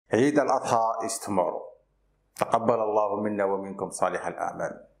Eid al-Adha is tomorrow. تقبل الله منا ومنكم صالح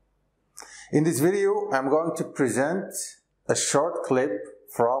الأعمال. In this video, I'm going to present a short clip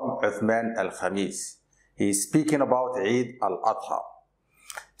from Uthman al-Khamis. He is speaking about Eid al-Adha.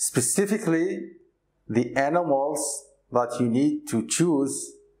 Specifically, the animals that you need to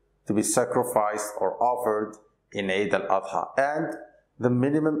choose to be sacrificed or offered in Eid al-Adha, and the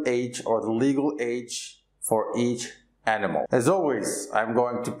minimum age or the legal age for each animal. As always, I'm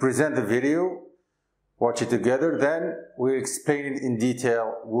going to present the video, watch it together, then we'll explain it in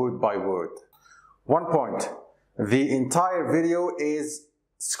detail word by word. One point, the entire video is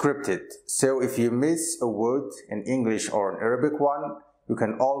scripted, so if you miss a word in English or an Arabic one, you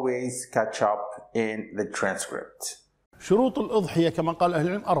can always catch up in the transcript. شروط الأضحية كما قال أهل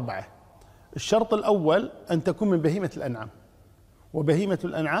العلم 4. الشرط الأول أن تكون من بهيمة الأنعام، وبهيمة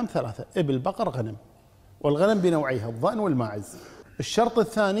الأنعام 3: إبل، بقر، غنم، والغنم بنوعيها الضأن والماعز. الشرط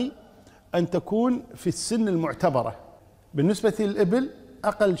الثاني أن تكون في السن المعتبرة. بالنسبة للإبل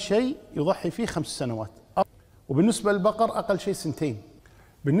أقل شيء يضحي فيه 5 سنوات، وبالنسبة للبقر أقل شيء 2.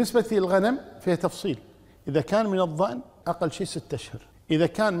 بالنسبة للغنم فيها تفصيل، إذا كان من الضأن أقل شيء 6 أشهر، إذا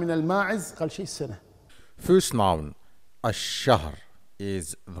كان من الماعز أقل شيء 1 سنة. First noun, الشهر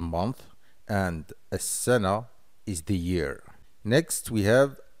is the month and السنة is the year. Next we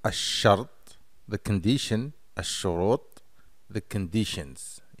have الشرط, the condition, الشروط, the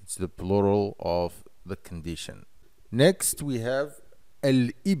conditions. It's the plural of the condition. Next we have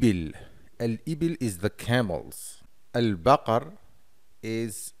الإبل. الإبل is the camels. البقر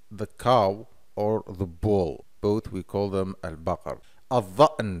is the cow or the bull. Both we call them البقر.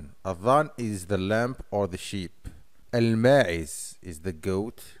 الضأن. الضأن is the lamb or the sheep. الماعز is the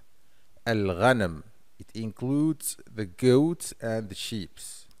goat. الغنم, it includes the goats and the sheep.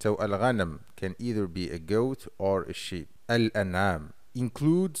 So الغنم can either be a goat or a sheep. الأنعام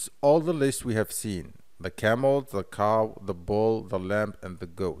includes all the list we have seen: the camel, the cow, the bull, the lamb, and the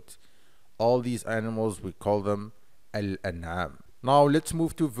goat. All these animals we call them الأنعام. Now let's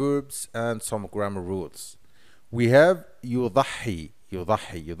move to verbs and some grammar rules. We have يضحي.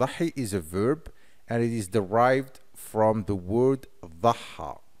 يضحي. يضحي is a verb and it is derived from the word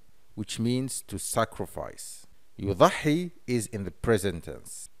ضحى, which means to sacrifice. يضحي is in the present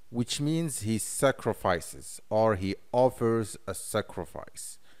tense, which means he sacrifices or he offers a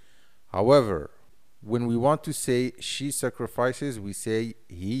sacrifice. However, when we want to say she sacrifices, we say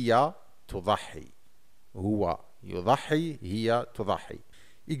هي تضحي. هو يضحي، هي تضحي.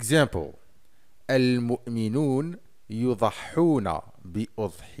 Example: المؤمنون يضحون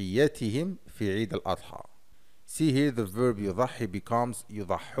بأضحيتهم في عيد الأضحى. See here the verb يضحي becomes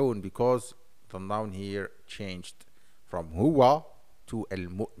يضحون because the noun here changed from هو to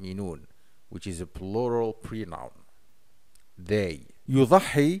المؤمنون, which is a plural pronoun. They.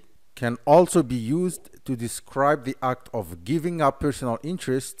 يضحي can also be used to describe the act of giving up personal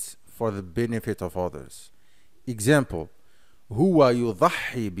interests for the benefit of others. Example: هو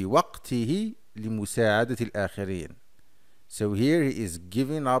يضحي بوقته لمساعدة الآخرين. So here he is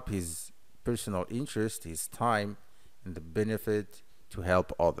giving up his personal interest, his time, and the benefit to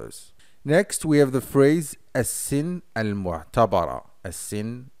help others. Next we have the phrase السن المعتبرة.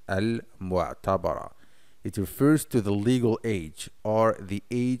 السن المعتبرة. It refers to the legal age or the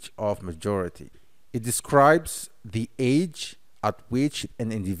age of majority. It describes the age at which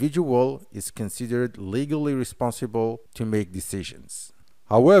an individual is considered legally responsible to make decisions.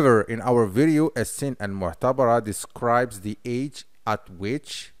 However, in our video, السن المعتبرة describes the age at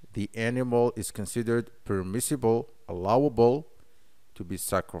which the animal is considered permissible, allowable to be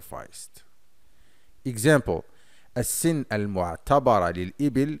sacrificed. Example: السن المعتبرة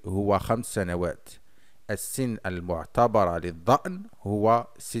للإبل هو 5 سنوات. السن المعتبرة للضأن هو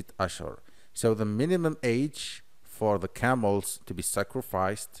 6 أشهر. So the minimum age for the camels to be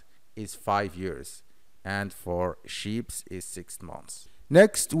sacrificed is 5 years, and for sheep is 6 months.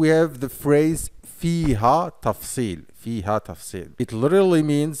 Next we have the phrase فيها تفصيل. فيها تفصيل. It literally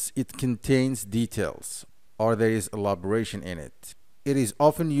means it contains details or there is elaboration in it. It is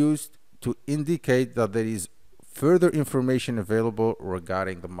often used to indicate that there is further information available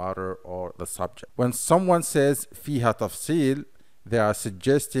regarding the matter or the subject. When someone says فيها تفصيل, they are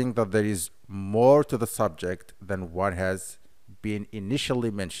suggesting that there is more to the subject than what has been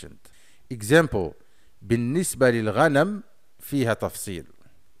initially mentioned. Example: بالنسبة للغنم فيها تفصيل.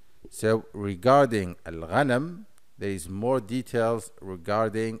 So regarding الغنم, there is more details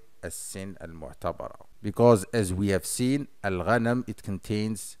regarding السن المعتبرة, because as we have seen, الغنم, it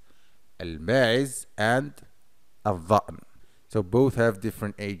contains الماعز and الضأن. So both have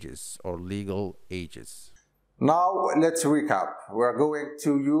different ages or legal ages. Now let's recap. We're going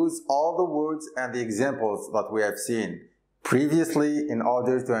to use all the words and the examples that we have seen previously in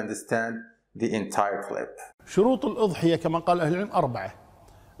order to understand the entire clip. شروط الأضحية كما قال أهل العلم 4.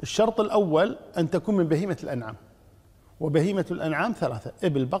 الشرط الأول أن تكون من بهيمة الأنعام، وبهيمة الأنعام 3: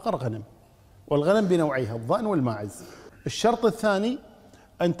 إبل، بقر، غنم، والغنم بنوعيها الضأن والماعز. الشرط الثاني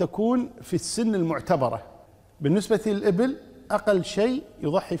أن تكون في السن المعتبرة. بالنسبة للإبل أقل شيء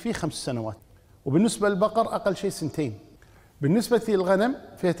يضحي فيه 5 سنوات، وبالنسبة للبقر أقل شيء 2 سنين. بالنسبة للغنم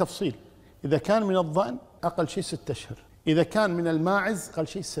فيها تفصيل، إذا كان من الضأن أقل شيء 6 أشهر، إذا كان من الماعز أقل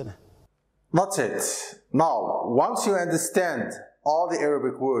شيء 1 سنة. That's it. Now, once you understand all the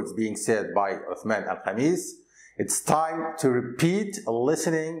Arabic words being said by Uthman al-Khamis, it's time to repeat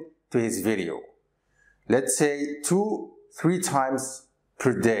listening to his video. Let's say 2-3 times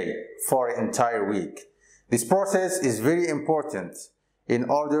per day for an entire week. This process is very important in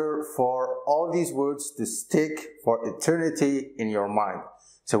order for all these words to stick for eternity in your mind.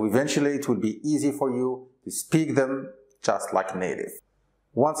 So eventually it will be easy for you to speak them just like native.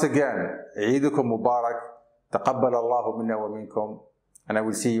 Once again, Eidukum Mubarak, Taqabbal Allahu minna wa minkum, and I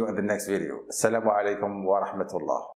will see you in the next video. Assalamu alaikum wa rahmatullah.